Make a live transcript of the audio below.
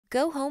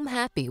Go home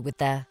happy with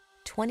the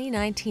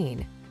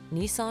 2019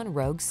 Nissan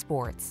Rogue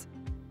Sports.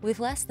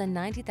 With less than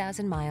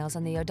 90,000 miles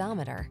on the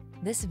odometer,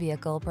 this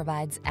vehicle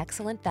provides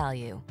excellent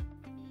value.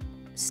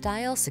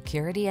 Style,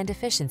 security, and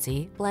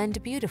efficiency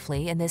blend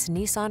beautifully in this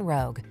Nissan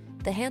Rogue,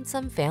 the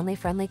handsome,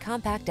 family-friendly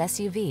compact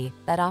SUV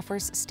that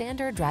offers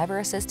standard driver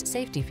assist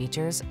safety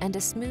features and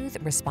a smooth,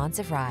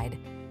 responsive ride.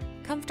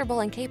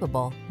 Comfortable and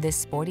capable, this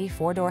sporty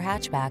four-door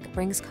hatchback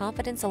brings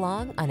confidence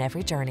along on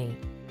every journey.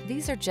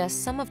 These are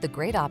just some of the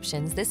great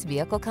options this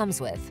vehicle comes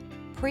with: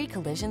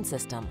 pre-collision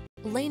system,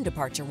 lane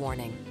departure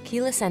warning,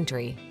 keyless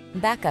entry,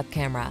 backup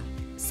camera,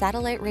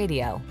 satellite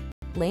radio,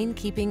 lane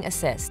keeping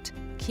assist,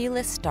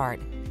 keyless start,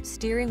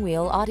 steering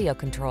wheel audio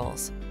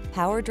controls,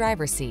 power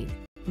driver's seat,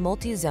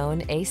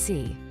 multi-zone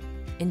AC.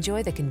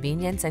 Enjoy the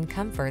convenience and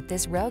comfort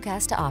this Rogue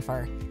has to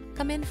offer.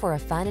 Come in for a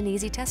fun and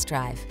easy test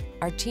drive.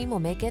 Our team will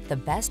make it the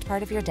best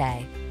part of your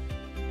day.